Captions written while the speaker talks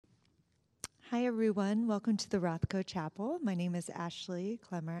Hi, everyone. Welcome to the Rothko Chapel. My name is Ashley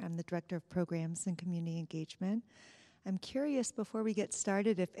Clemmer. I'm the Director of Programs and Community Engagement. I'm curious, before we get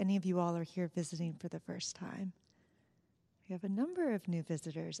started, if any of you all are here visiting for the first time. We have a number of new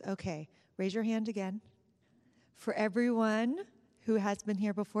visitors. Okay, raise your hand again. For everyone who has been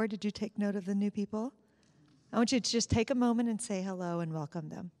here before, did you take note of the new people? I want you to just take a moment and say hello and welcome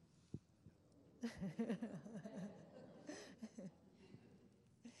them.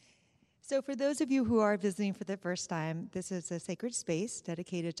 So for those of you who are visiting for the first time, this is a sacred space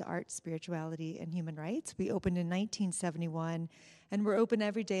dedicated to art, spirituality, and human rights. We opened in 1971, and we're open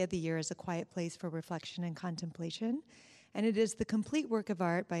every day of the year as a quiet place for reflection and contemplation. And it is the complete work of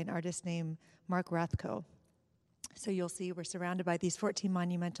art by an artist named Mark Rothko. So you'll see we're surrounded by these 14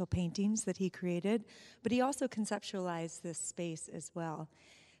 monumental paintings that he created, but he also conceptualized this space as well.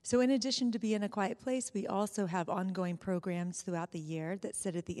 So in addition to being a quiet place, we also have ongoing programs throughout the year that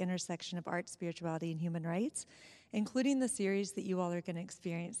sit at the intersection of art, spirituality, and human rights, including the series that you all are going to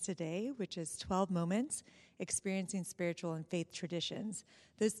experience today, which is 12 Moments, Experiencing Spiritual and Faith Traditions.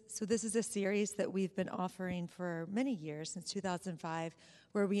 This is a series that we've been offering for many years, since 2005,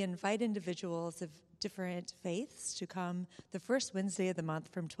 where we invite individuals of different faiths to come the first Wednesday of the month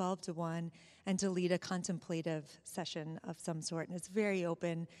from 12 to 1 and to lead a contemplative session of some sort. And it's very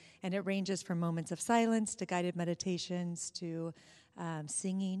open, and it ranges from moments of silence to guided meditations to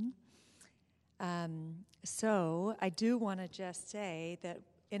singing. So I do want to just say that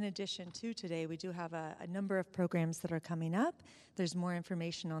in addition to today, we do have a number of programs that are coming up. There's more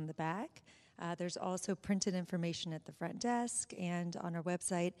information on the back. There's also printed information at the front desk and on our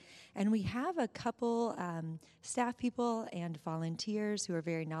website. And we have a couple staff people and volunteers who are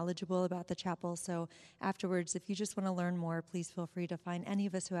very knowledgeable about the chapel. So afterwards, if you just want to learn more, please feel free to find any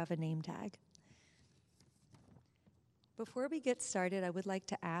of us who have a name tag. Before we get started, I would like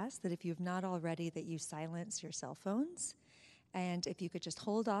to ask that if you've not already, that you silence your cell phones. And if you could just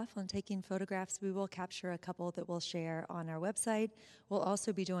hold off on taking photographs, we will capture a couple that we'll share on our website. We'll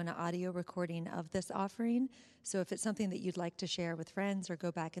also be doing an audio recording of this offering. So if it's something that you'd like to share with friends or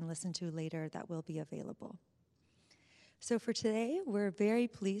go back and listen to later, that will be available. So for today, we're very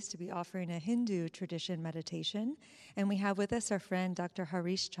pleased to be offering a Hindu tradition meditation. And we have with us our friend, Dr.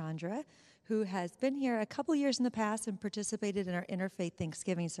 Harish Chandra, who has been here a couple years in the past and participated in our Interfaith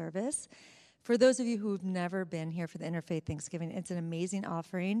Thanksgiving service. For those of you who've never been here for the Interfaith Thanksgiving, it's an amazing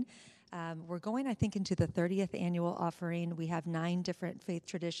offering. We're going, I think, into the 30th annual offering. We have 9 different faith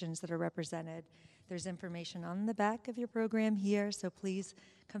traditions that are represented. There's information on the back of your program here, so please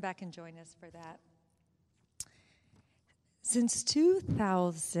come back and join us for that. Since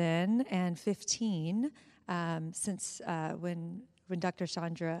 2015, when Dr.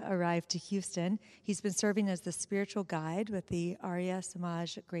 Chandra arrived to Houston, he's been serving as the spiritual guide with the Arya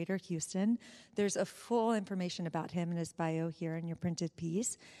Samaj Greater Houston. There's a full information about him in his bio here in your printed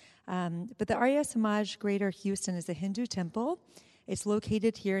piece. But the Arya Samaj Greater Houston is a Hindu temple. It's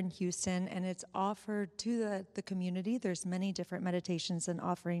located here in Houston, and it's offered to the community. There's many different meditations and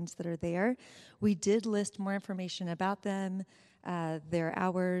offerings that are there. We did list more information about them, their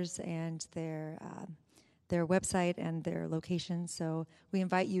hours, and their website and their location. So we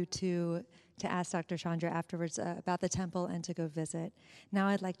invite you to ask Dr. Chandra afterwards about the temple and to go visit. Now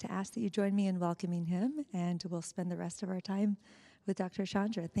I'd like to ask that you join me in welcoming him, and we'll spend the rest of our time with Dr.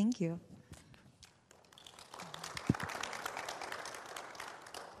 Chandra. Thank you.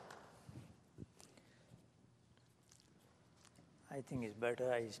 I think it's better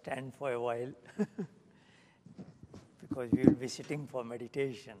I stand for a while because we will be sitting for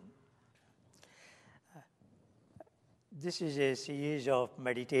meditation. This is a series of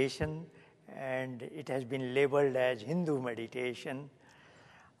meditation, and it has been labeled as Hindu meditation.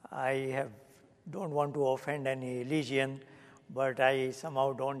 I don't want to offend any religion, but I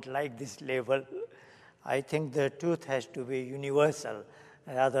somehow don't like this label. I think the truth has to be universal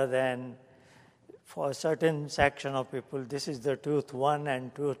rather than for a certain section of people, this is the truth 1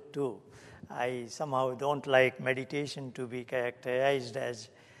 and truth 2. I somehow don't like meditation to be characterized as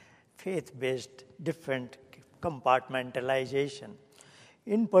faith-based different compartmentalization.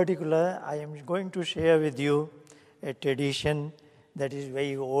 In particular, I am going to share with you a tradition that is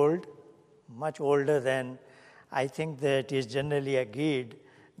very old, much older than I think that is generally agreed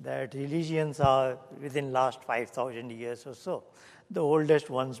that religions are within last 5,000 years or so. The oldest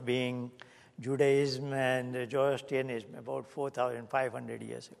ones being Judaism and Zoroastrianism, about 4,500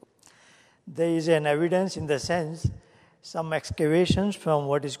 years ago. There is an evidence in the sense, some excavations from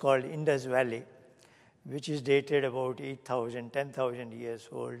what is called Indus Valley, which is dated about 8,000, 10,000 years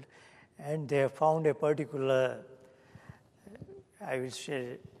old, and they have found a particular, I will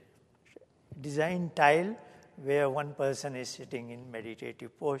say, design tile where one person is sitting in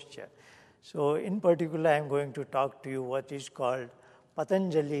meditative posture. So in particular, I'm going to talk to you what is called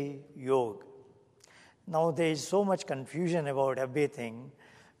Patanjali Yoga. Now there is so much confusion about everything.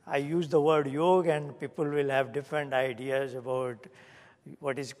 I use the word yoga and people will have different ideas about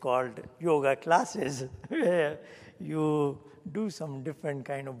what is called yoga classes, where you do some different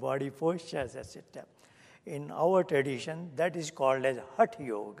kind of body postures, etc. In our tradition, that is called as Hatha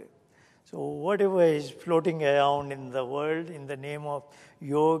Yoga. So whatever is floating around in the world in the name of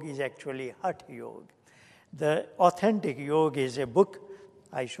yoga is actually Hatha Yoga. The authentic yoga is a book.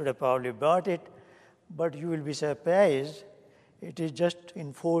 I should have probably brought it, but you will be surprised. It is just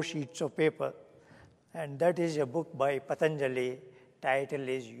in 4 sheets of paper. And that is a book by Patanjali. Title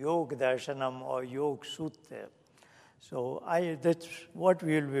is Yoga Darshanam or Yoga Sutra. So that's what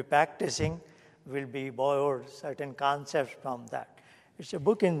we will be practicing. Will be borrowed certain concepts from that. It's a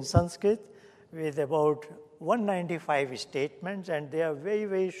book in Sanskrit with about 195 statements, and they are very,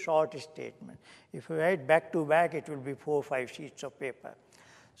 very short statements. If you write back to back, it will be 4 or 5 sheets of paper.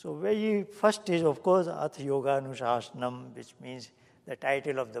 So very first is, of course, Atha Yoga Anushashanam, which means the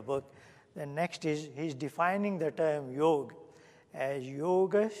title of the book. Then next is, he's defining the term yoga as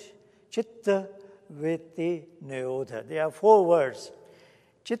yoga, chitta, vritti, nirodha. There are 4 words.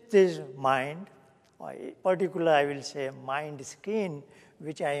 Chitta is mind, or in particular I will say mind screen,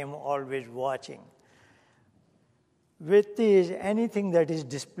 which I am always watching. Vritti is anything that is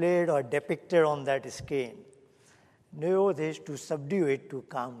displayed or depicted on that screen. Nirodha is to subdue it, to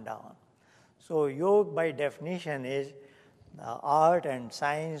calm down. So yoga by definition is art and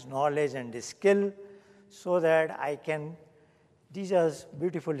science, knowledge and skill, so that I can, these are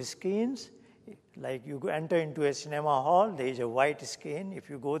beautiful screens. Like you enter into a cinema hall, there is a white screen if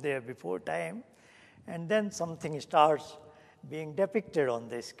you go there before time, and then something starts being depicted on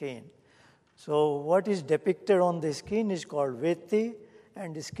the screen. So what is depicted on the screen is called vritti,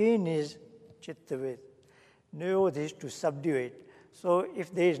 and the screen is chittavit. Nirodha is to subdue it. So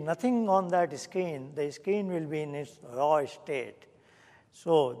if there is nothing on that screen, the screen will be in its raw state.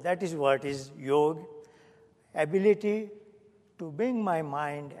 So that is what is yoga, ability to bring my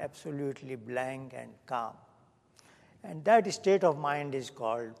mind absolutely blank and calm. And that state of mind is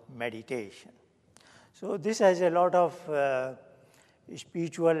called meditation. So this has a lot of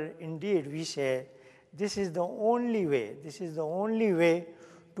spiritual, indeed we say, this is the only way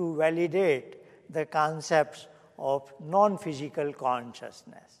to validate the concepts of non-physical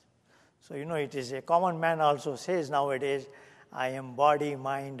consciousness. So, it is a common man also says nowadays, I am body,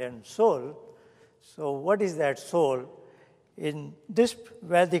 mind and soul. So what is that soul? In this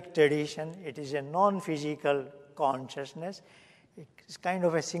Vedic tradition, it is a non-physical consciousness. It's kind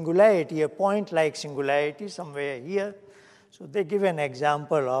of a singularity, a point-like singularity somewhere here. So they give an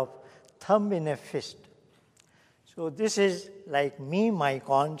example of thumb in a fist. So this is like me, my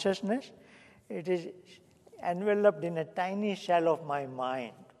consciousness. It is enveloped in a tiny shell of my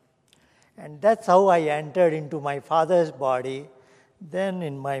mind. And that's how I entered into my father's body, then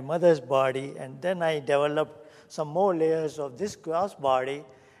in my mother's body, and then I developed some more layers of this gross body,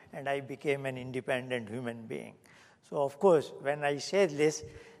 and I became an independent human being. So of course, when I say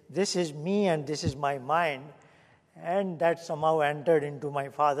this is me and this is my mind, and that somehow entered into my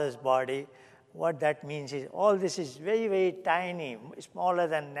father's body, what that means is all this is very, very tiny, smaller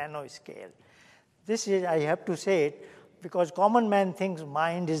than nanoscale. This is, I have to say it, because common man thinks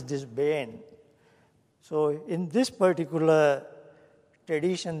mind is this brain. So in this particular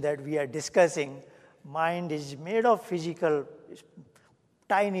tradition that we are discussing, mind is made of physical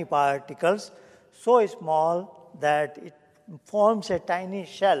tiny particles, so small that it forms a tiny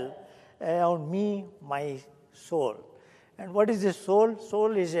shell around me, my soul. And what is the soul?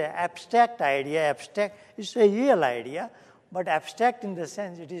 Soul is an abstract idea. Abstract is a real idea, but abstract in the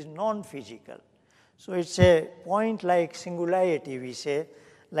sense it is non-physical. So it's a point-like singularity, we say.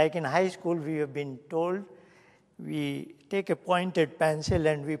 Like in high school, we have been told, we take a pointed pencil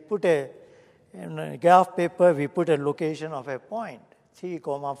and we put in a graph paper, we put a location of a point, 3,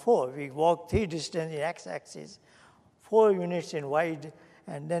 4. We walk 3 distance in x-axis, 4 units in y,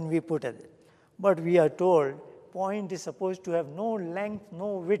 and then we put it. But we are told point is supposed to have no length,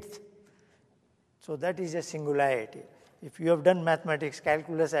 no width. So that is a singularity. If you have done mathematics,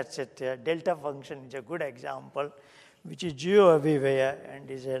 calculus, etc., delta function is a good example, which is 0 everywhere and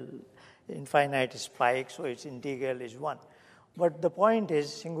is an infinite spike, so its integral is 1. But the point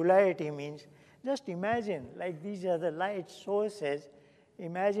is, singularity means, just imagine, like these are the light sources,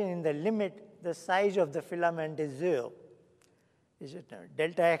 imagine in the limit, the size of the filament is 0. Is it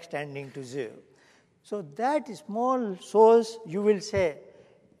delta x tending to 0? So that small source, you will say,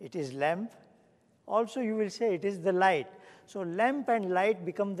 it is lamp, Also, you will say it is the light. So lamp and light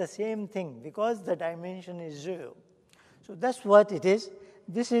become the same thing because the dimension is 0. So that's what it is.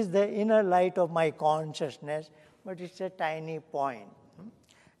 This is the inner light of my consciousness, but it's a tiny point.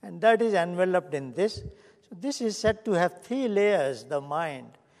 And that is enveloped in this. So this is said to have 3 layers, the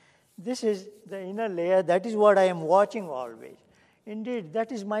mind. This is the inner layer. That is what I am watching always. Indeed,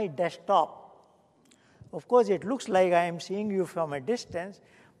 that is my desktop. Of course, it looks like I am seeing you from a distance,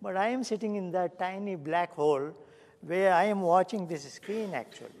 but I am sitting in that tiny black hole where I am watching this screen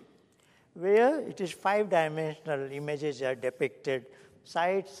actually, where it is 5-dimensional images are depicted: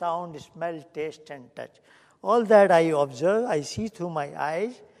 sight, sound, smell, taste, and touch. All that I observe, I see through my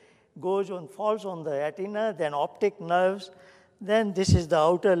eyes, falls on the retina, then optic nerves, then this is the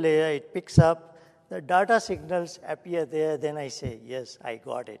outer layer, it picks up, the data signals appear there, then I say, yes, I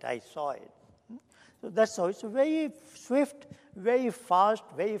got it, I saw it. So that's how it's a very swift, very fast,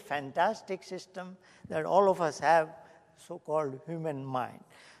 very fantastic system that all of us have, so-called human mind.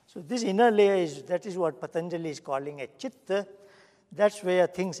 So this inner layer that is what Patanjali is calling a chitta. That's where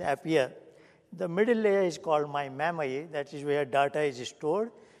things appear. The middle layer is called my memory. That is where data is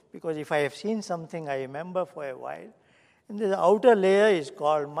stored, because if I have seen something, I remember for a while. And the outer layer is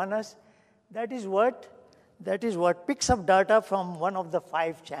called manas. That is what picks up data from one of the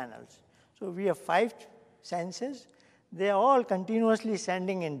 5 channels. So we have 5 senses. They are all continuously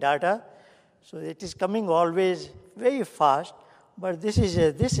sending in data. So it is coming always very fast. But this is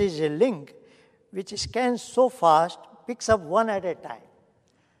a link which scans so fast, picks up one at a time.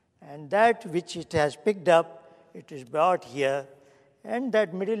 And that which it has picked up, it is brought here. And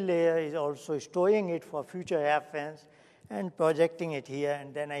that middle layer is also storing it for future reference and projecting it here.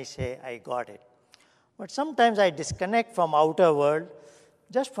 And then I say, I got it. But sometimes I disconnect from outer world.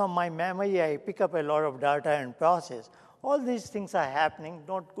 Just from my memory, I pick up a lot of data and process. All these things are happening,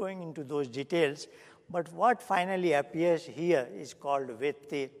 not going into those details. But what finally appears here is called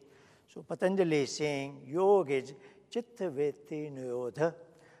Vetti. So Patanjali is saying, Yoga is Chitta Vetti Niyodha.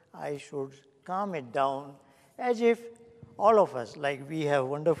 I should calm it down, as if all of us, like we have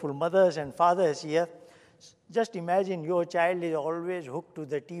wonderful mothers and fathers here, just imagine your child is always hooked to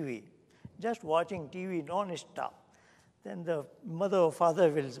the TV, just watching TV non-stop. Then the mother or father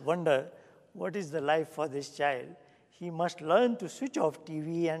will wonder, what is the life for this child? He must learn to switch off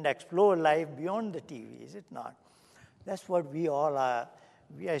TV and explore life beyond the TV, is it not? That's what we all are.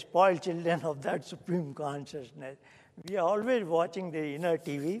 We are spoiled children of that supreme consciousness. We are always watching the inner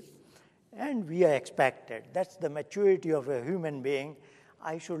TV, and we are expected. That's the maturity of a human being.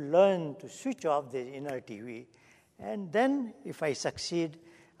 I should learn to switch off the inner TV. And then, if I succeed,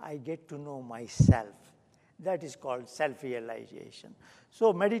 I get to know myself. That is called self-realization.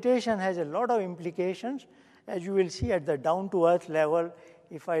 So meditation has a lot of implications. As you will see at the down-to-earth level,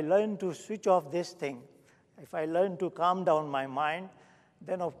 if I learn to switch off this thing, if I learn to calm down my mind,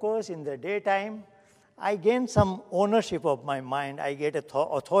 then of course in the daytime, I gain some ownership of my mind. I get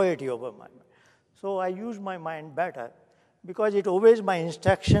authority over my mind. So I use my mind better because it obeys my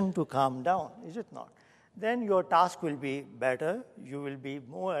instruction to calm down, is it not? Then your task will be better. You will be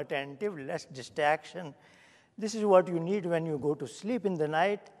more attentive, less distraction. This is what you need when you go to sleep in the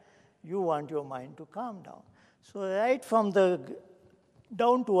night. You want your mind to calm down. So right from the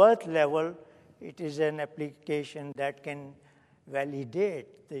down-to-earth level, it is an application that can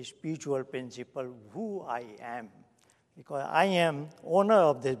validate the spiritual principle, who I am. Because I am owner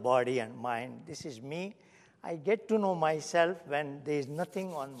of this body and mind. This is me. I get to know myself when there is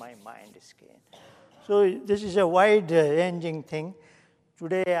nothing on my mind screen. So this is a wide-ranging thing.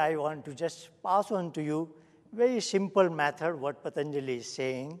 Today I want to just pass on to you very simple method, what Patanjali is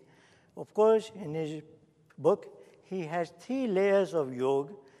saying. Of course, in his book, he has 3 layers of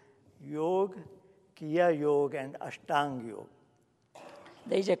yoga: yoga, kriya yoga, and ashtanga yoga.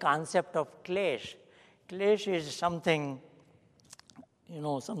 There is a concept of klesh. Klesh is something,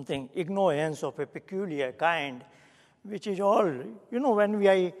 something ignorance of a peculiar kind, which is all, when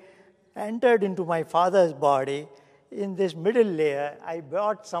I entered into my father's body, in this middle layer, I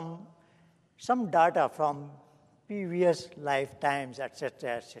brought some data from previous lifetimes,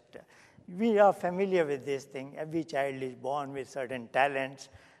 etc., etc. We are familiar with this thing. Every child is born with certain talents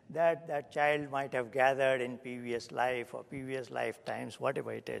that child might have gathered in previous life or previous lifetimes,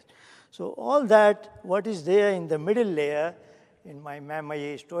 whatever it is. So all that, what is there in the middle layer, in my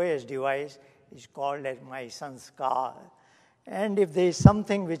memory storage device, is called as my sanskar. And if there is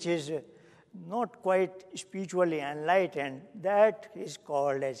something which is not quite spiritually enlightened, that is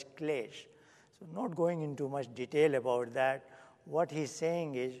called as klesh. So not going into much detail about that, what he's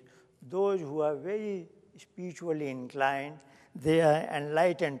saying is, those who are very spiritually inclined, they are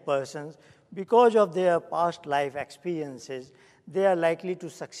enlightened persons, because of their past life experiences, they are likely to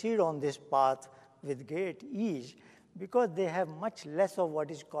succeed on this path with great ease because they have much less of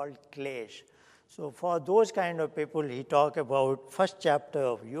what is called klesh. So for those kind of people, he talked about first chapter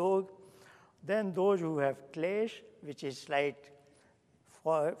of Yoga. Then those who have klesh, which is slight,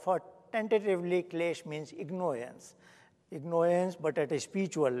 for tentatively klesh means ignorance. Ignorance, but at a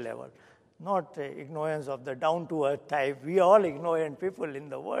spiritual level, not ignorance of the down-to-earth type. We are all ignorant people in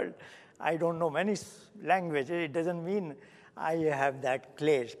the world. I don't know many languages. It doesn't mean I have that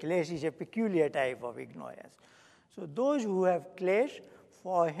klesh. Klesh is a peculiar type of ignorance. So those who have klesh,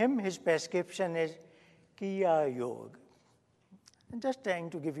 for him, his prescription is Kriya Yoga. I'm just trying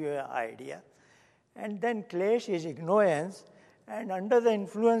to give you an idea. And then klesh is ignorance, and under the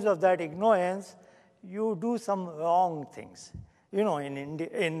influence of that ignorance, you do some wrong things. You know,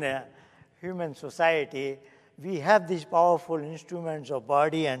 in human society, we have these powerful instruments of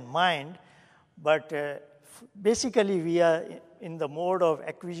body and mind, but basically we are in the mode of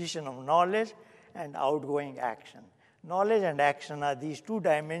acquisition of knowledge and outgoing action. Knowledge and action are these two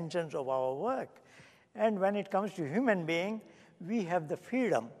dimensions of our work. And when it comes to human being, we have the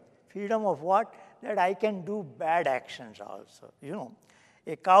freedom. Freedom of what? That I can do bad actions also, you know.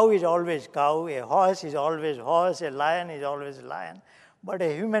 A cow is always cow, a horse is always horse, a lion is always lion. But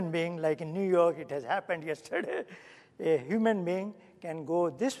a human being, like in New York, it has happened yesterday, a human being can go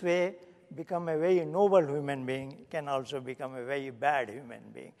this way, become a very noble human being, can also become a very bad human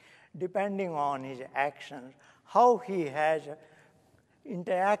being, depending on his actions, how he has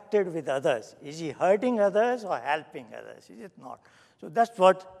interacted with others. Is he hurting others or helping others? Is it not? So that's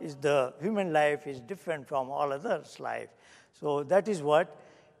what is the human life is different from all others' life. So that is what,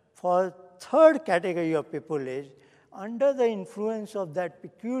 for third category of people is, under the influence of that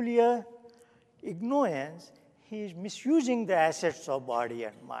peculiar ignorance, he is misusing the assets of body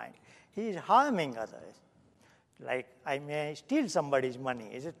and mind. He is harming others. Like I may steal somebody's money,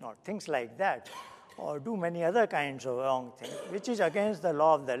 is it not? Things like that. Or do many other kinds of wrong things, which is against the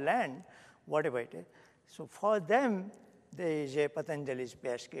law of the land, whatever it is. So for them, there is a Patanjali's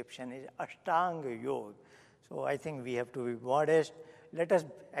prescription, is Ashtanga Yoga. So I think we have to be modest. Let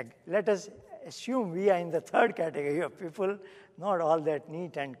us assume we are in the third category of people, not all that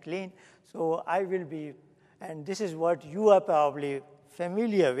neat and clean. So I will be, and this is what you are probably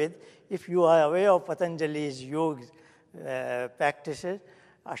familiar with. If you are aware of Patanjali's yoga practices,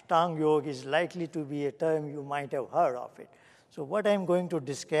 Ashtanga Yoga is likely to be a term you might have heard of it. So what I'm going to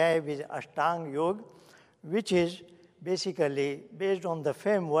describe is Ashtanga Yoga, which is basically based on the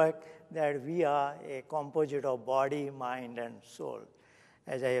framework that we are a composite of body, mind, and soul.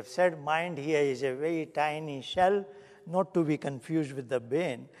 As I have said, mind here is a very tiny shell, not to be confused with the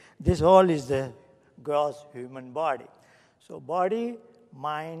brain. This all is the gross human body. So body,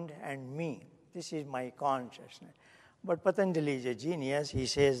 mind, and me. This is my consciousness. But Patanjali is a genius. He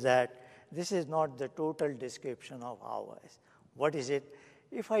says that this is not the total description of ours. What is it?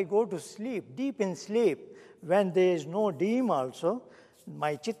 If I go to sleep, deep in sleep, when there is no dream also,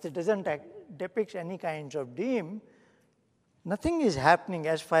 my chitta doesn't depict any kinds of dream, nothing is happening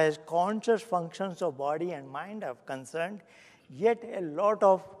as far as conscious functions of body and mind are concerned, yet a lot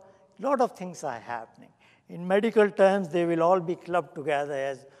of things are happening. In medical terms, they will all be clubbed together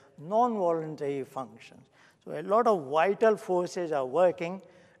as non-voluntary functions. So a lot of vital forces are working,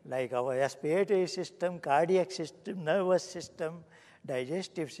 like our respiratory system, cardiac system, nervous system,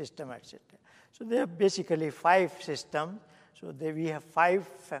 digestive system, etc. So there are basically 5 systems. So we have five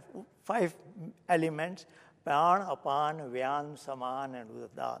elements: Pran, Apan, Vyan, Saman, and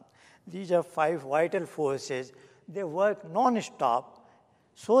Uddan. These are 5 vital forces. They work non-stop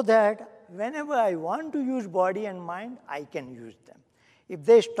so that whenever I want to use body and mind, I can use them. If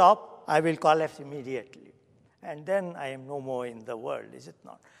they stop, I will collapse immediately. And then I am no more in the world, is it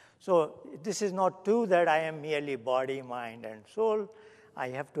not? So this is not true that I am merely body, mind, and soul. I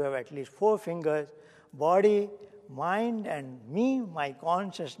have to have at least 4 fingers: body, mind, and me, my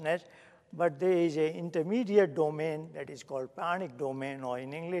consciousness. But there is an intermediate domain that is called pranic domain, or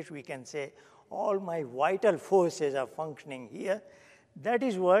in English we can say all my vital forces are functioning here. That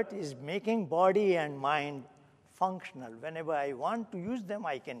is what is making body and mind functional. Whenever I want to use them,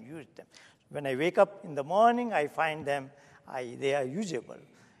 I can use them. When I wake up in the morning, I find them, they are usable.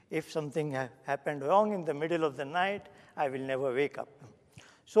 If something happened wrong in the middle of the night, I will never wake up.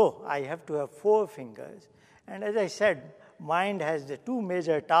 So I have to have 4 fingers. And as I said, mind has the 2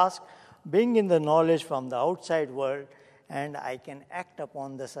 major tasks: bring in the knowledge from the outside world, and I can act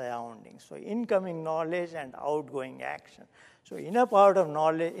upon the surroundings. So incoming knowledge and outgoing action. So inner part of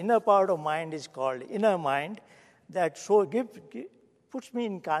knowledge, inner part of mind is called inner mind, that puts me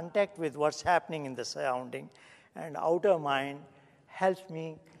in contact with what's happening in the surrounding, and outer mind helps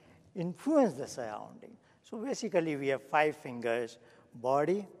me influence the surrounding. So basically we have 5 fingers: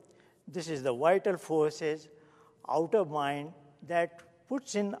 body, this is the vital forces, outer mind that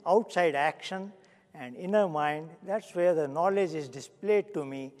puts in outside action, and inner mind, that's where the knowledge is displayed to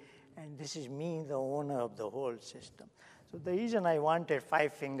me, and this is me, the owner of the whole system. So the reason I wanted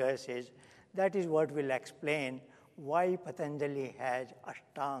 5 fingers is that is what will explain why Patanjali has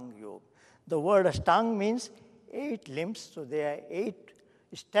Ashtanga Yoga. The word Ashtanga means 8 limbs, so there are 8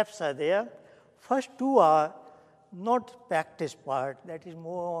 steps are there. First 2 are not practice part, that is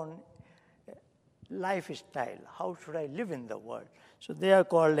more on lifestyle. How should I live in the world? So they are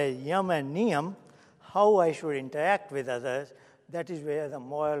called as yam and niyam, how I should interact with others. That is where the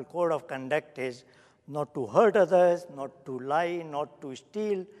moral code of conduct is: not to hurt others, not to lie, not to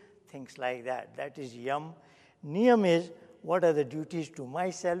steal, things like that. That is yam. Niyam is what are the duties to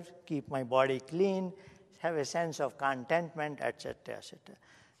myself, keep my body clean, have a sense of contentment, etc., etc.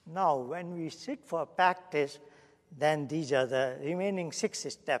 Now, when we sit for practice, then these are the remaining 6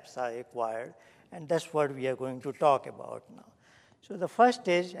 steps are required, and that's what we are going to talk about now. So the first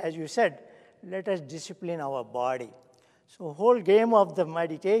is, as you said, let us discipline our body. So whole game of the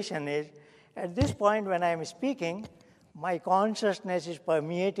meditation is, at this point when I am speaking, my consciousness is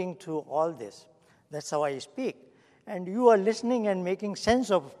permeating through all this. That's how I speak. And you are listening and making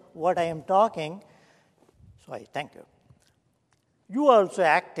sense of what I am talking. Sorry, thank you. You are also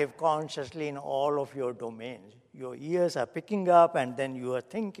active consciously in all of your domains. Your ears are picking up, and then you are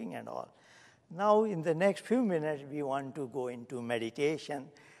thinking and all. Now, in the next few minutes, we want to go into meditation.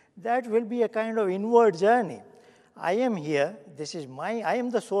 That will be a kind of inward journey. I am here, I am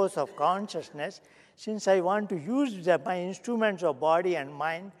the source of consciousness. Since I want to use my instruments of body and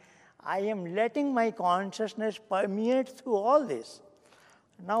mind, I am letting my consciousness permeate through all this.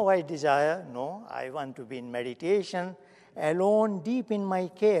 Now I want to be in meditation, alone, deep in my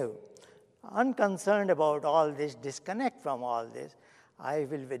cave, unconcerned about all this, disconnect from all this. I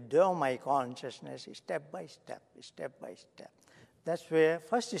will withdraw my consciousness step by step, step by step. That's where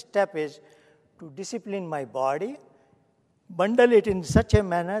first step is to discipline my body, bundle it in such a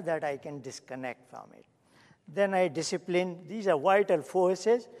manner that I can disconnect from it. Then I discipline, these are vital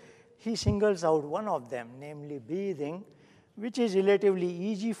forces. He singles out one of them, namely breathing, which is relatively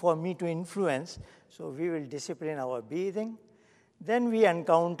easy for me to influence. So we will discipline our breathing. Then we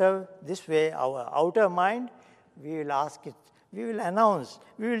encounter this way our outer mind. We will ask it, we will announce,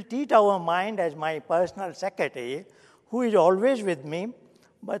 we will treat our mind as my personal secretary, who is always with me,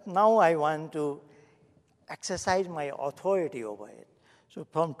 but now I want to exercise my authority over it. So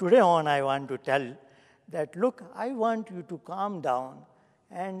from today on, I want to tell that, look, I want you to calm down,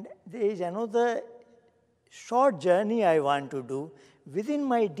 and there is another short journey I want to do within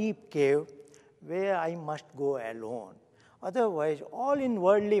my deep cave where I must go alone. Otherwise, all in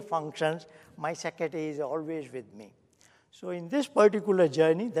worldly functions, my secretary is always with me. So in this particular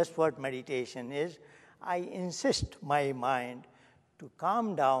journey, that's what meditation is. I insist my mind to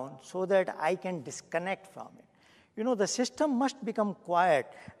calm down so that I can disconnect from it. You know, the system must become quiet.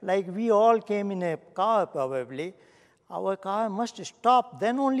 Like we all came in a car probably. Our car must stop,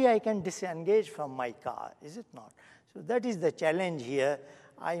 then only I can disengage from my car, is it not? So that is the challenge here.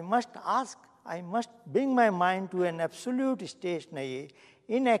 I must bring my mind to an absolute stationary,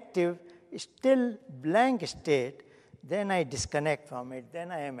 inactive, still blank state. Then I disconnect from it.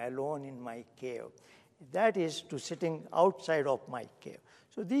 Then I am alone in my cave. That is to sitting outside of my cave.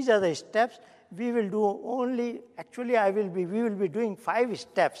 So these are the steps. We will do only, actually we will be doing 5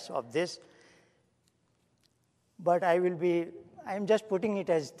 steps of this. But I am just putting it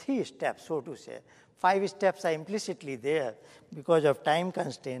as 3 steps, so to say. 5 steps are implicitly there because of time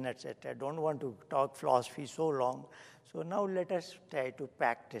constraint, etc. I don't want to talk philosophy so long. So now let us try to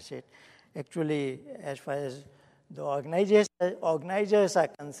practice it. Actually, as far as the organizers are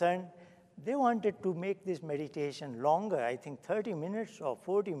concerned, they wanted to make this meditation longer, I think 30 minutes or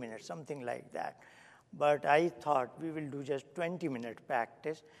 40 minutes, something like that. But I thought we will do just 20-minute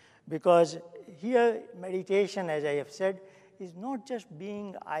practice, because here meditation, as I have said, is not just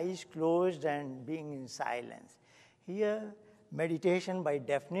being eyes closed and being in silence. Here, meditation by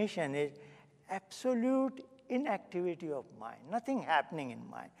definition is absolute inactivity of mind, nothing happening in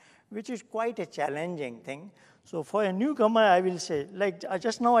mind, which is quite a challenging thing. So for a newcomer, I will say, like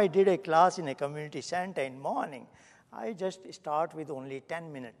just now I did a class in a community center in morning. I just start with only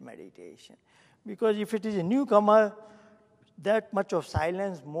 10-minute meditation. Because if it is a newcomer, that much of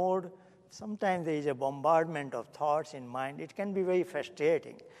silence mode, sometimes there is a bombardment of thoughts in mind. It can be very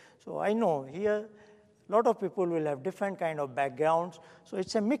frustrating. So I know here, A lot of people will have different kind of backgrounds, so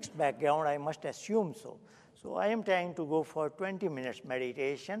it's a mixed background, I must assume so. So I am trying to go for 20 minutes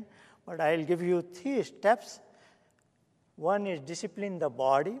meditation, but I'll give you 3 steps. One is discipline the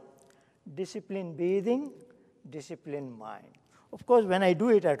body, discipline breathing, discipline mind. Of course, when I do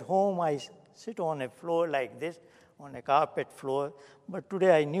it at home, I sit on a floor like this, on a carpet floor, but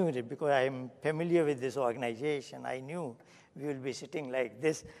today I knew it because I am familiar with this organization. I knew we will be sitting like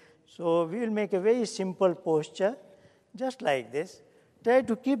this. So we will make a very simple posture, just like this. Try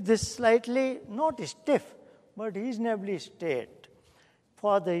to keep this slightly, not stiff, but reasonably straight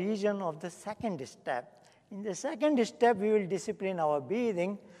for the region of the second step. In the second step, we will discipline our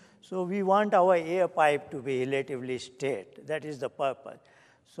breathing, so we want our air pipe to be relatively straight. That is the purpose.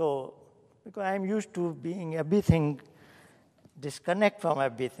 So, because I am used to being everything, disconnect from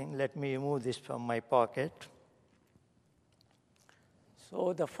everything, let me remove this from my pocket.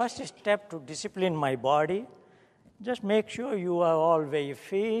 So the first step to discipline my body, just make sure you are all very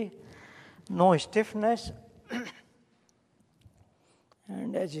free, no stiffness.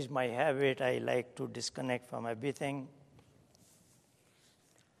 And as is my habit, I like to disconnect from everything.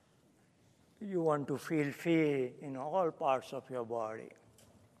 You want to feel free in all parts of your body.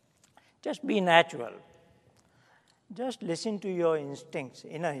 Just be natural. Just listen to your instincts,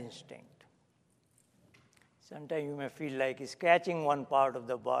 inner instinct. Sometimes you may feel like scratching one part of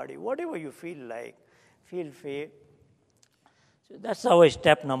the body. Whatever you feel like, feel free. So that's our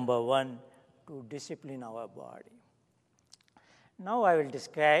step number 1, to discipline our body. Now I will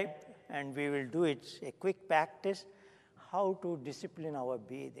describe, and we will do it, a quick practice, how to discipline our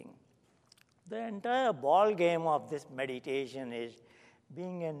breathing. The entire ball game of this meditation is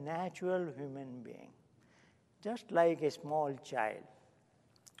being a natural human being, just like a small child.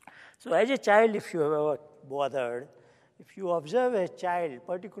 So as a child, if you have ever bothered, if you observe a child,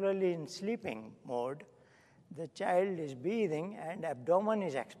 particularly in sleeping mode, the child is breathing and abdomen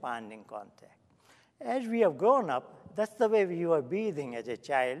is expanding contact. As we have grown up, that's the way we were breathing as a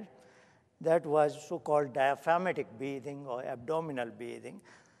child. That was so-called diaphragmatic breathing or abdominal breathing,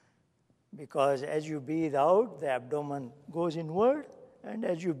 because as you breathe out, the abdomen goes inward, and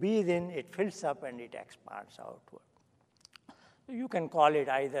as you breathe in, it fills up and it expands outward. You can call it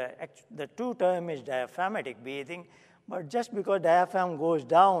either, the true term is diaphragmatic breathing, but just because diaphragm goes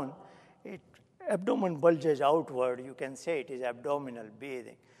down, abdomen bulges outward, you can say it is abdominal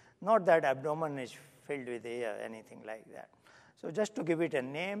breathing. Not that abdomen is filled with air, anything like that. So just to give it a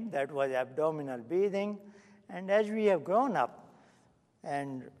name, that was abdominal breathing. And as we have grown up,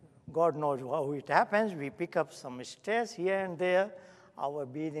 and God knows how it happens, we pick up some stress here and there, our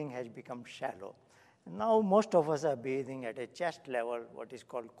breathing has become shallow. Now most of us are breathing at a chest level, what is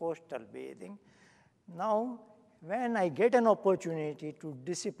called coastal breathing. Now, when I get an opportunity to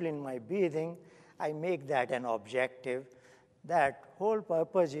discipline my breathing, I make that an objective. That whole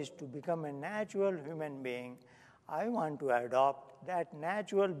purpose is to become a natural human being. I want to adopt that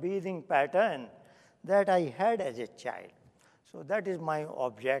natural breathing pattern that I had as a child. So that is my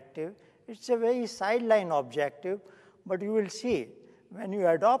objective. It's a very sideline objective, but you will see, when you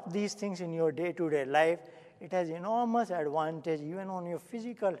adopt these things in your day-to-day life, it has enormous advantage even on your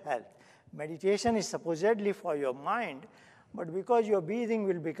physical health. Meditation is supposedly for your mind, but because your breathing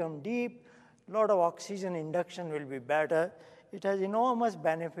will become deep, a lot of oxygen induction will be better. It has enormous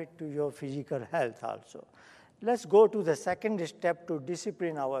benefit to your physical health also. Let's go to the second step to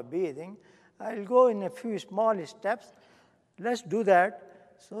discipline our breathing. I'll go in a few small steps. Let's do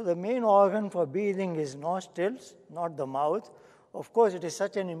that. So the main organ for breathing is nostrils, not the mouth. Of course, it is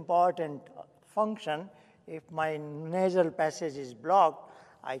such an important function. If my nasal passage is blocked,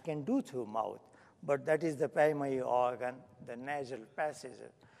 I can do through mouth. But that is the primary organ, the nasal passage.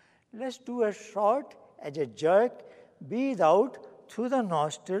 Let's do a short, as a jerk, breathe out through the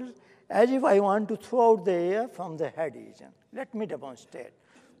nostrils as if I want to throw out the air from the head region. Let me demonstrate.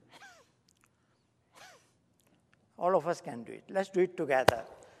 All of us can do it. Let's do it together.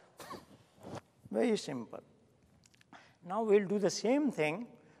 Very simple. Now we'll do the same thing,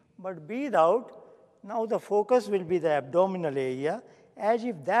 but breathe out. Now the focus will be the abdominal area, as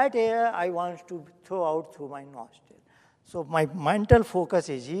if that air I want to throw out through my nostril. So my mental focus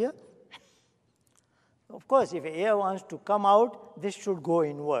is here. Of course, if air wants to come out, this should go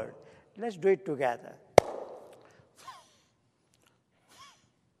inward. Let's do it together.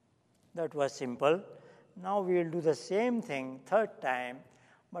 That was simple. Now we will do the same thing third time,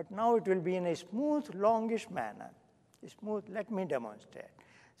 but now it will be in a smooth, longish manner. Smooth, let me demonstrate.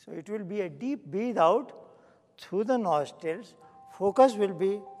 So it will be a deep breathe out through the nostrils. Focus will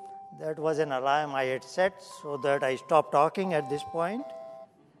be, that was an alarm I had set so that I stopped talking at this point.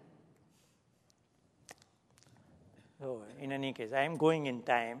 So in any case, I am going in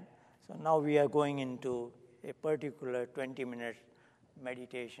time. So now we are going into a particular 20-minute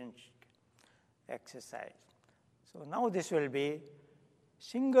meditation exercise. So now this will be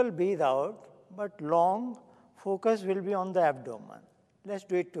single breathe out, but long focus will be on the abdomen. Let's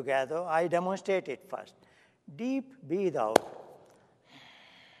do it together. I demonstrate it first. Deep breathe out.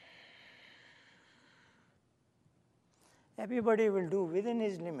 Everybody will do within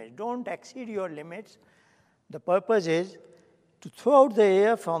his limits. Don't exceed your limits. The purpose is to throw out the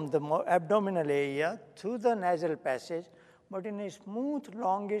air from the abdominal area through the nasal passage, but in a smooth,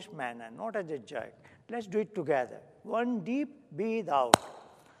 longish manner, not as a jerk. Let's do it together. One deep breathe out.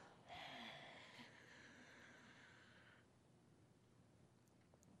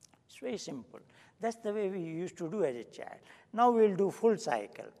 It's very simple. That's the way we used to do as a child. Now we'll do full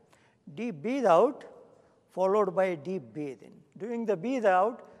cycle. Deep breathe out, followed by deep breathe in. During the breathe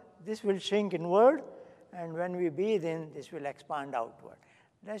out, this will shrink inward, and when we breathe in, this will expand outward.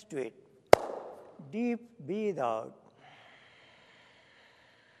 Let's do it. Deep breathe out.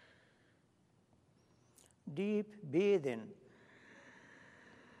 Deep breathe in.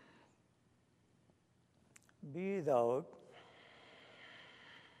 Breathe out.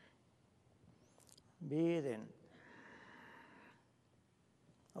 Breathe in.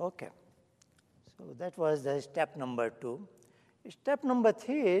 Okay. So that was the step number 2. Step number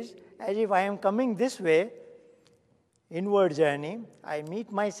 3 is, as if I am coming this way, inward journey, I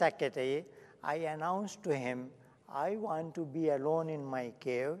meet my secretary, I announce to him, I want to be alone in my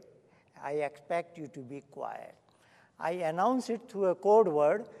cave, I expect you to be quiet. I announce it through a code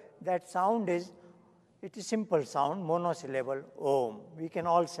word. That sound is, it is simple sound, monosyllable, Om. We can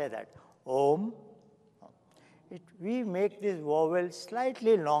all say that, Om. We make this vowel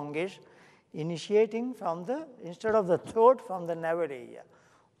slightly longish, initiating from the, instead of the throat, from the navel area.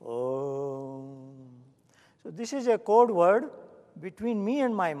 Om. So this is a code word between me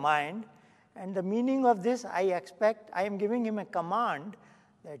and my mind, and the meaning of this, I expect, I am giving him a command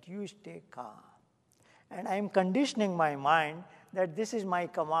that you stay calm. And I am conditioning my mind that this is my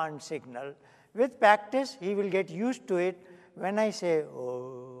command signal. With practice, he will get used to it. When I say,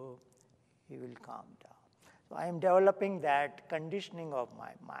 oh, he will calm down. So I am developing that conditioning of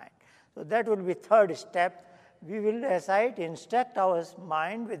my mind. So that will be third step. We will recite, instruct our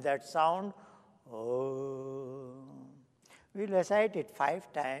mind with that sound, oh. We will recite it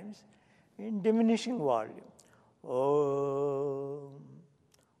 5 times in diminishing volume. Oh.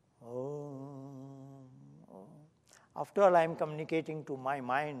 After all, I am communicating to my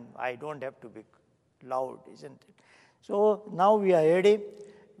mind. I don't have to be loud, isn't it? So now we are ready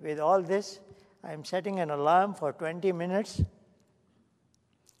with all this. I am setting an alarm for 20 minutes.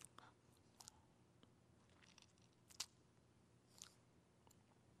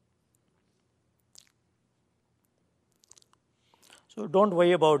 So don't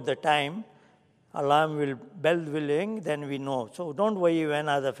worry about the time. Bell will ring, then we know. So don't worry when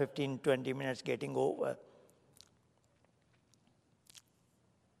other 15, 20 minutes getting over.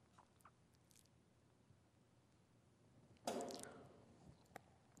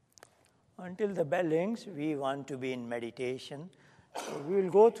 Until the bell rings, we want to be in meditation. So we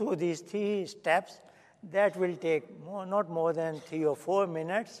will go through these 3 steps. That will take not more than 3 or 4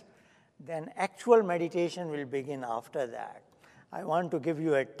 minutes. Then actual meditation will begin after that. I want to give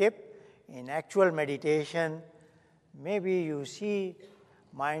you a tip. In actual meditation, maybe you see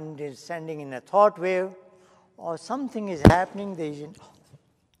mind is sending in a thought wave, or something is happening.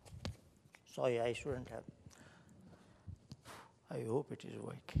 Sorry, I shouldn't have. I hope it is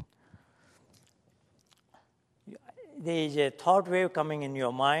working. There is a thought wave coming in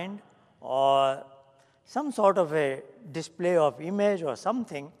your mind, or some sort of a display of image or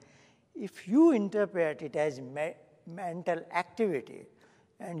something. If you interpret it as mental activity,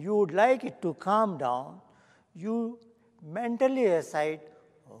 and you would like it to calm down, you mentally recite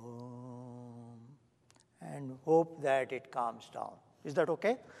Om and hope that it calms down. Is that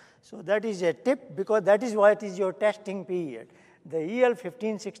okay? So that is a tip, because that is what is your testing period. The real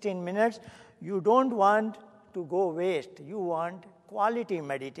 15, 16 minutes, you don't want to go waste. You want quality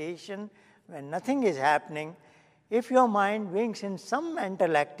meditation when nothing is happening. If your mind brings in some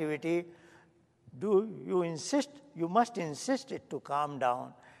mental activity, you must insist it to calm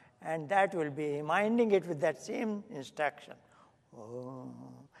down, and that will be reminding it with that same instruction. Oh,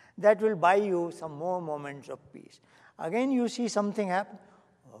 that will buy you some more moments of peace. Again, you see something happen.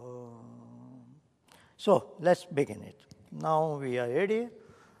 Oh. So let's begin it. Now we are ready.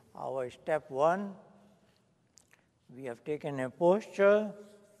 Our step 1, we have taken a posture.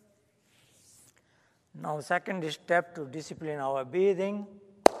 Now second step, to discipline our breathing.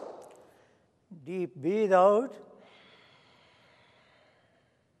 Deep breathe out.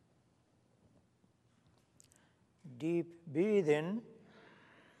 Deep breathe in.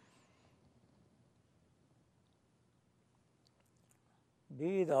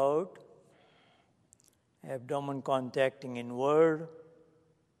 Breathe out. Abdomen contacting inward.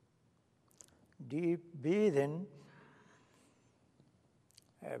 Deep breathe in.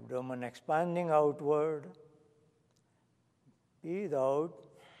 Abdomen expanding outward. Breathe out.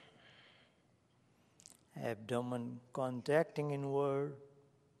 Abdomen contracting inward.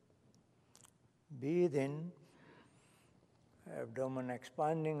 Breathe in. Abdomen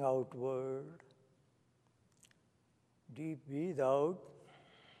expanding outward. Deep breathe out.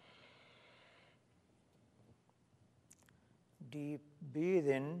 Deep breathe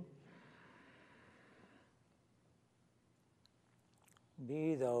in.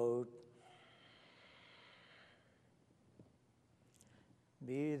 Breathe out.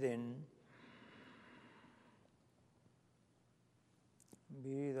 Breathe in.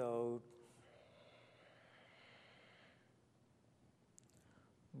 Breathe out.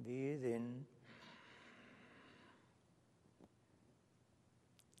 Breathe in.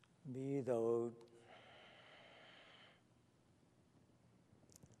 Breathe out.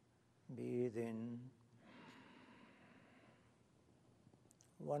 Breathe in.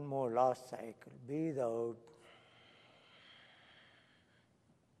 One more last cycle. Breathe out.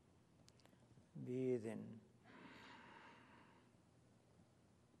 Breathe in.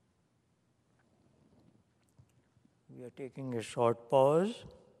 We are taking a short pause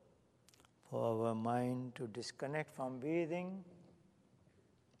for our mind to disconnect from breathing.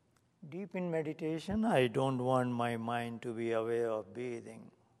 Deep in meditation, I don't want my mind to be aware of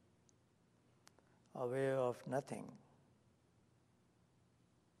breathing, aware of nothing.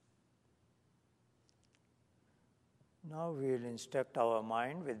 Now we will instruct our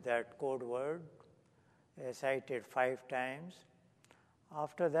mind with that code word, recited 5 times.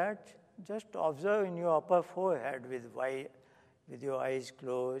 After that, just observe in your upper forehead with your eyes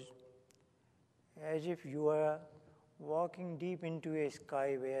closed, as if you are walking deep into a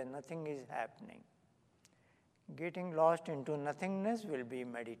sky where nothing is happening. Getting lost into nothingness will be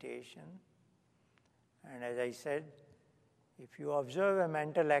meditation. And as I said, if you observe a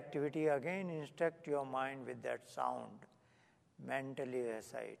mental activity, again instruct your mind with that sound, mentally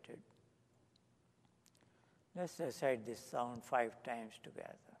recited. Let's recite this sound 5 times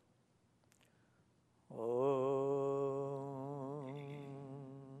together. Om.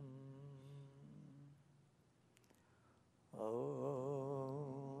 Om.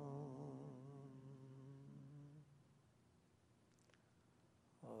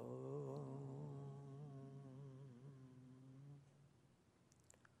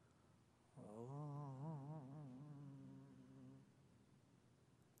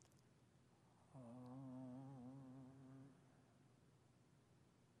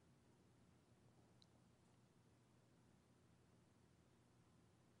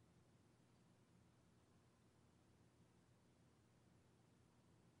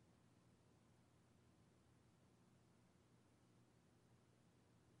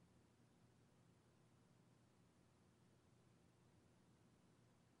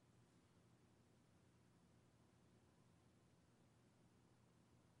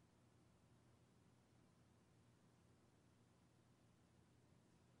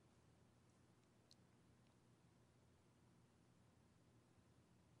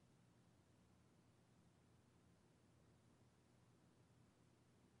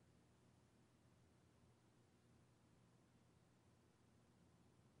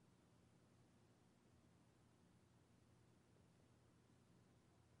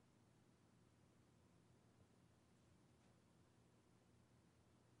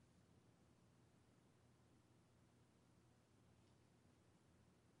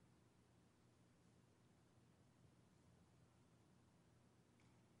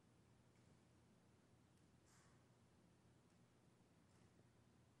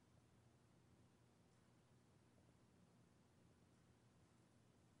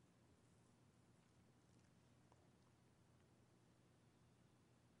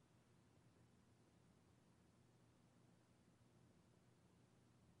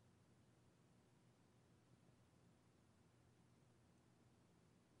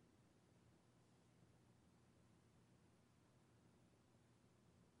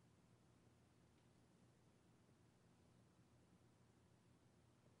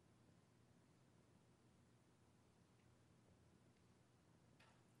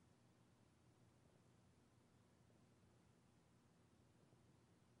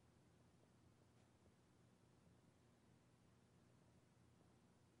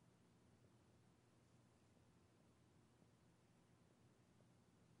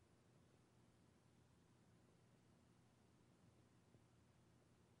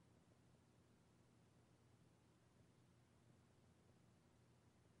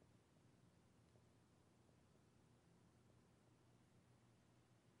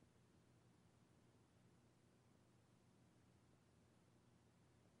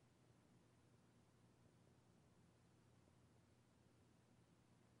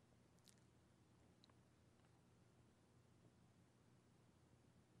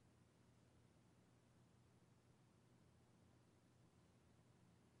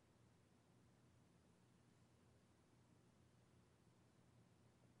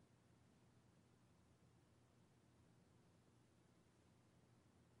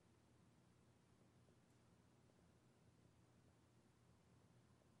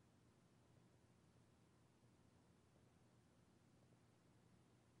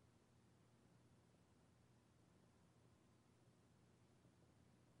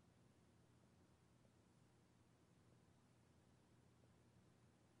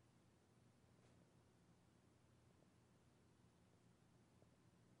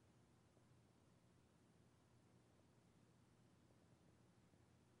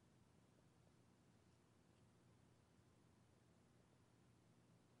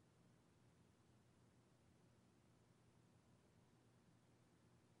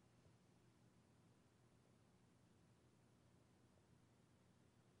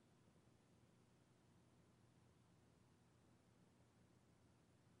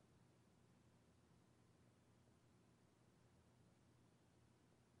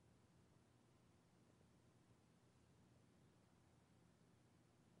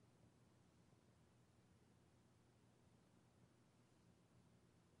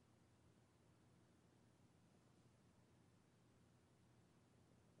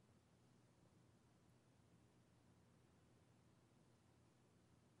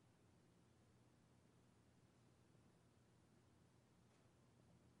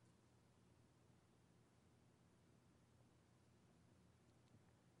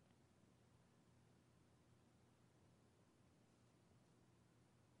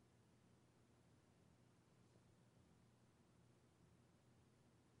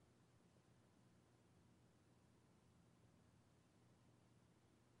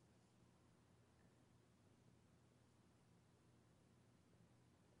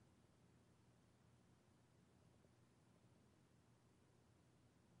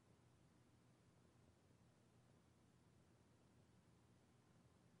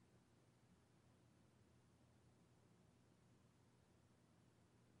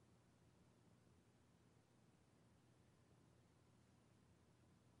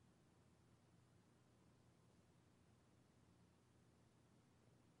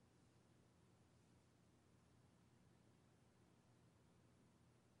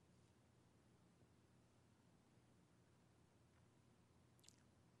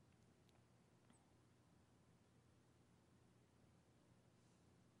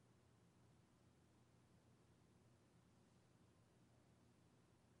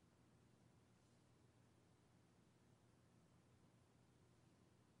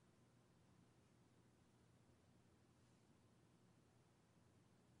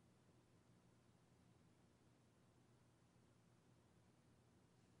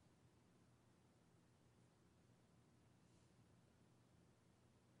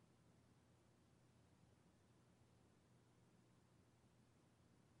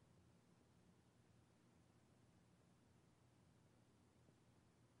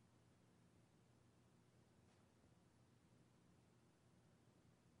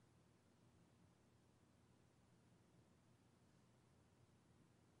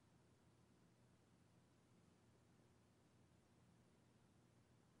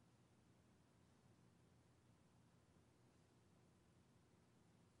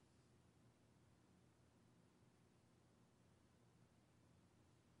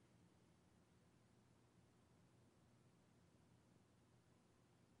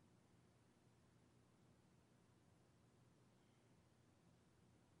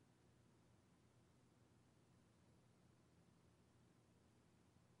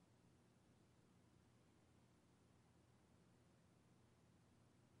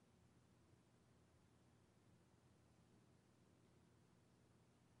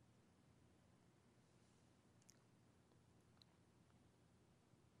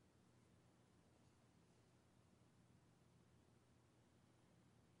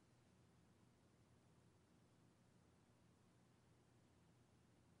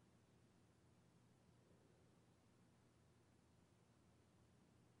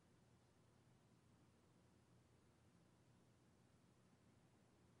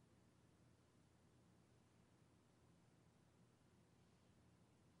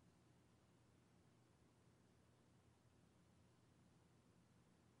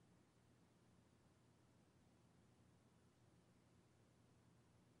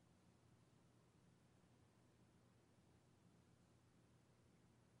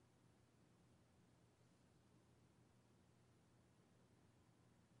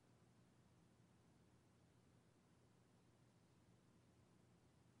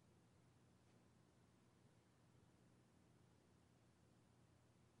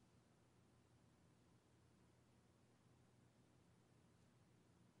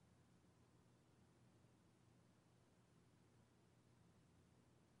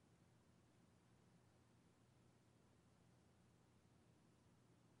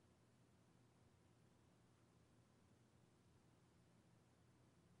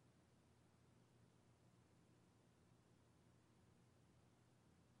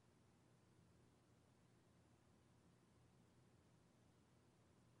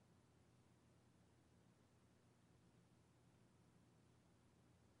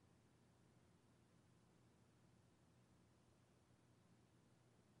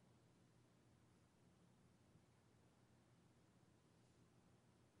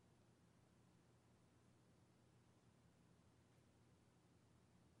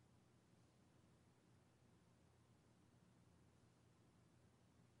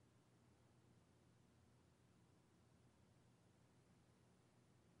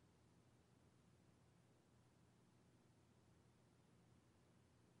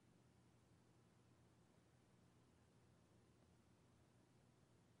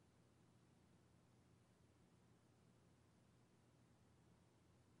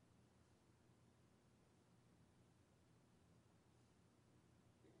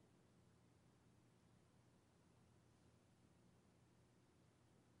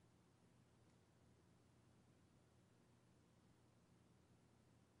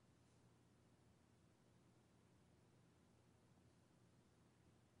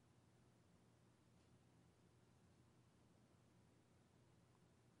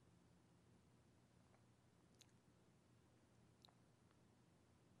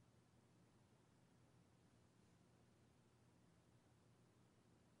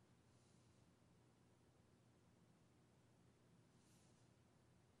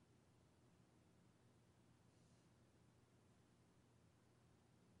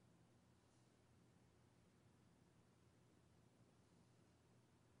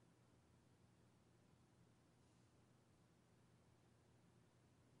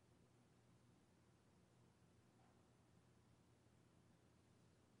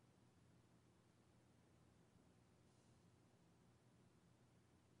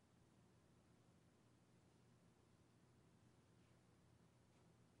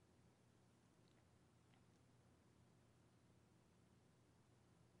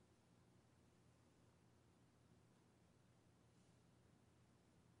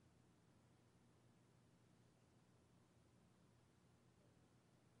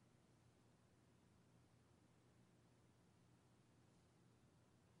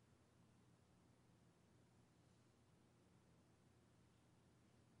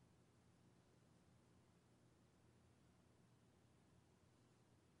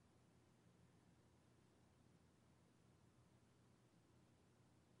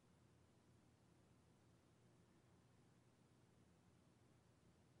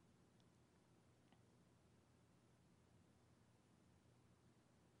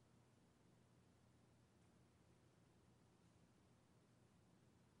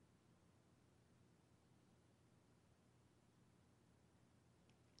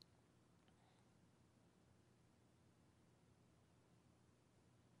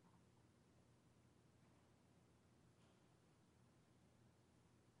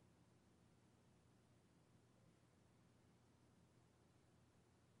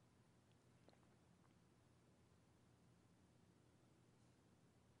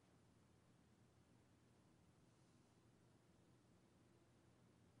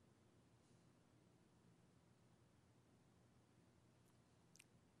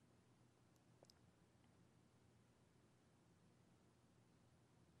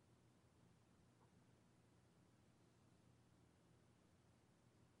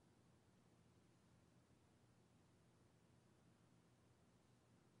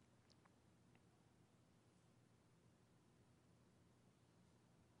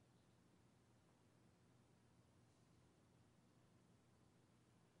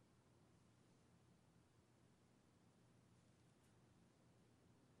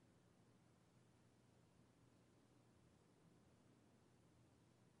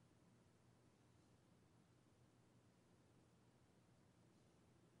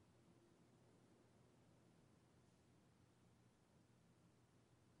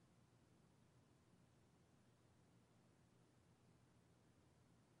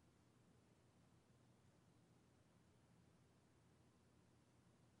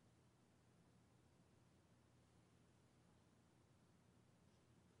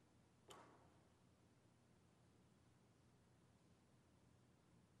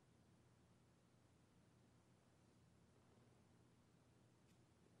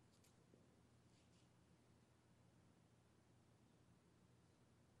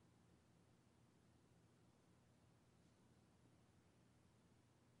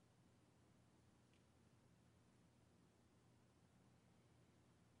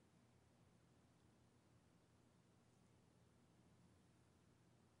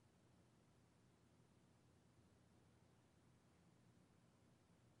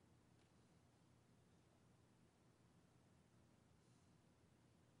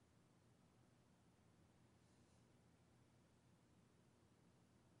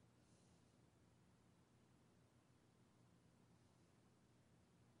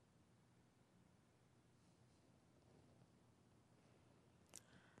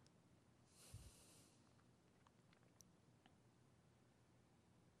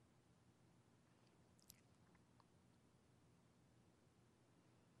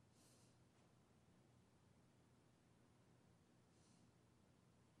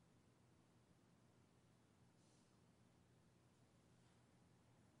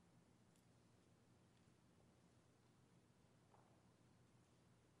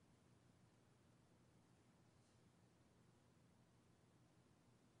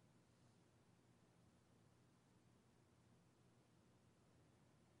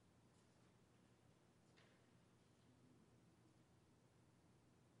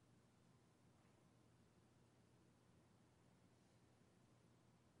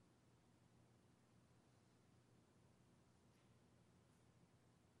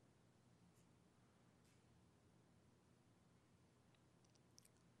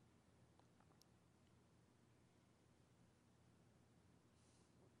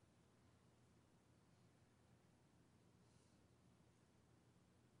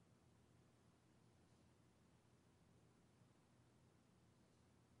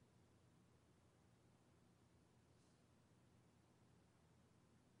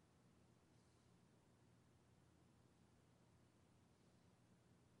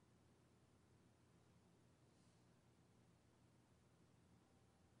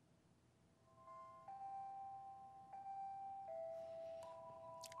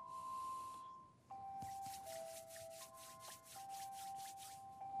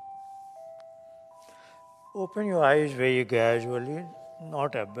 Open your eyes very gradually,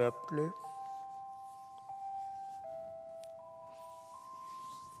 not abruptly.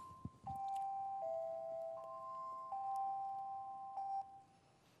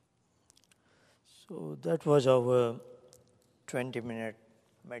 So that was our 20-minute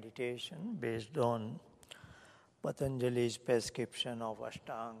meditation based on Patanjali's prescription of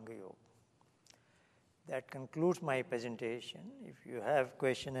Ashtanga Yoga. That concludes my presentation. If you have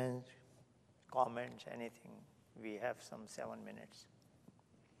questions, comments, anything, we have some 7 minutes.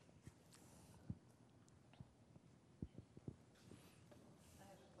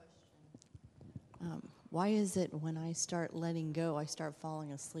 Why is it when I start letting go, I start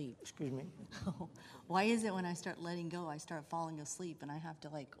falling asleep? Excuse me? Why is it when I start letting go, I start falling asleep and I have to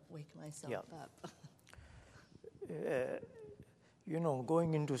wake myself up?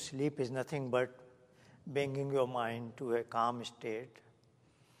 Going into sleep is nothing but bringing your mind to a calm state.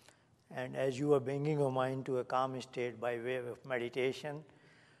 And as you are bringing your mind to a calm state by way of meditation,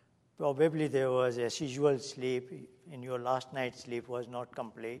 probably there was as usual sleep in your last night's sleep was not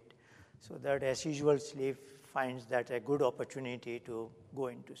complete. So that as usual sleep finds that a good opportunity to go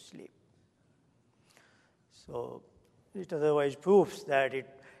into sleep. So it otherwise proves that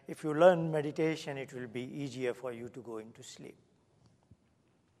if you learn meditation, it will be easier for you to go into sleep.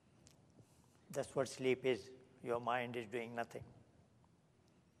 That's what sleep is. Your mind is doing nothing.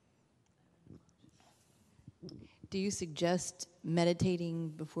 Do you suggest meditating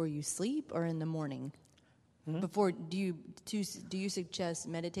before you sleep or in the morning? Do you suggest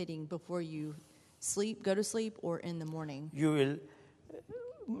meditating before you go to sleep, or in the morning?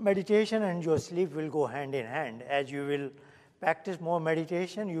 Meditation and your sleep will go hand in hand. As you will practice more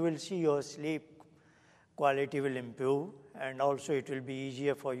meditation, you will see your sleep quality will improve, and also it will be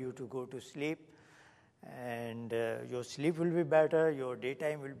easier for you to go to sleep, and your sleep will be better, your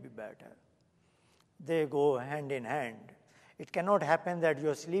daytime will be better. They go hand in hand. It cannot happen that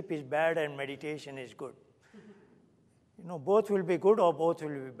your sleep is bad and meditation is good. Both will be good or both will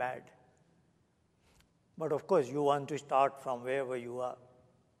be bad. But of course, you want to start from wherever you are.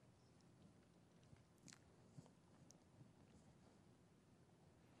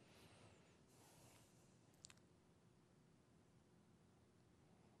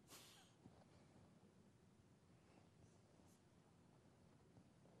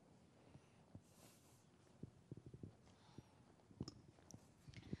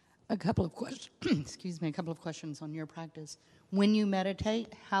 A couple of questions. Excuse me. A couple of questions on your practice. When you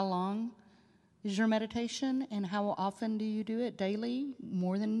meditate, how long is your meditation, and how often do you do it? Daily?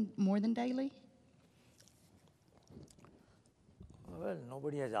 More than daily? Well,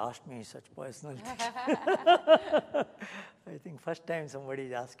 nobody has asked me such personal things. I think first time somebody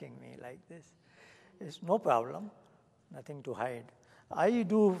is asking me like this. It's no problem. Nothing to hide. I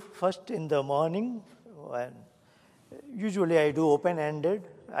do first in the morning. Usually I do open-ended.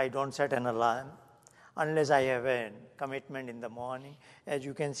 I don't set an alarm unless I have a commitment in the morning. As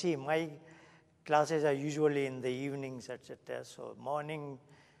you can see, my classes are usually in the evenings, etc. So morning,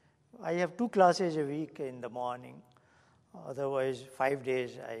 I have 2 classes a week in the morning. Otherwise, 5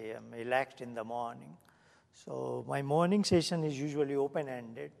 days I am relaxed in the morning. So my morning session is usually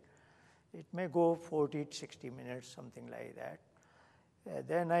open-ended. It may go 40, 60 minutes, something like that.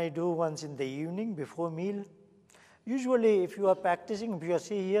 Then I do once in the evening before meal. Usually, if you are practicing, if you are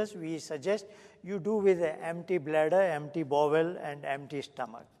serious, we suggest you do with an empty bladder, empty bowel, and empty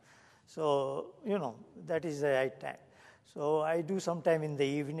stomach. So, that is the right time. So I do sometime in the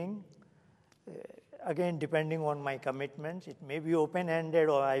evening. Again, depending on my commitments, it may be open-ended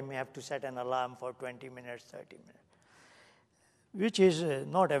or I may have to set an alarm for 20 minutes, 30 minutes, which is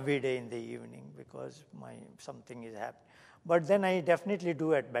not every day in the evening because something is happening. But then I definitely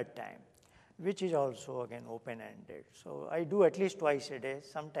do at bedtime, which is also, again, open-ended. So I do at least twice a day,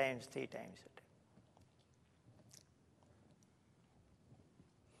 sometimes 3 times a day.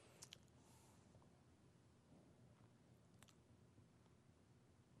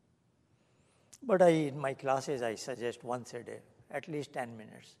 But in my classes, I suggest once a day, at least 10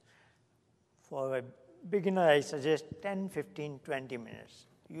 minutes. For a beginner, I suggest 10, 15, 20 minutes.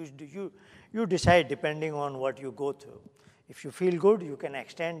 You decide depending on what you go through. If you feel good, you can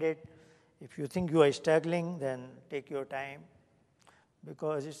extend it. If you think you are struggling, then take your time,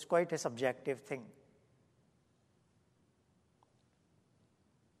 because it's quite a subjective thing.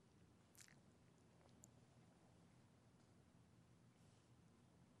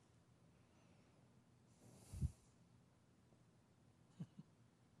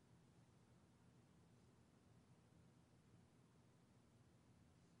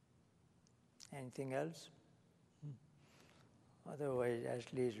 Anything else? Otherwise,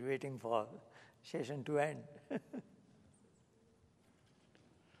 Ashley is waiting for session to end.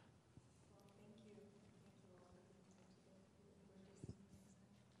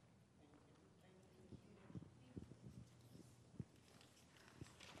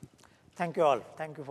 Thank you all. Thank you.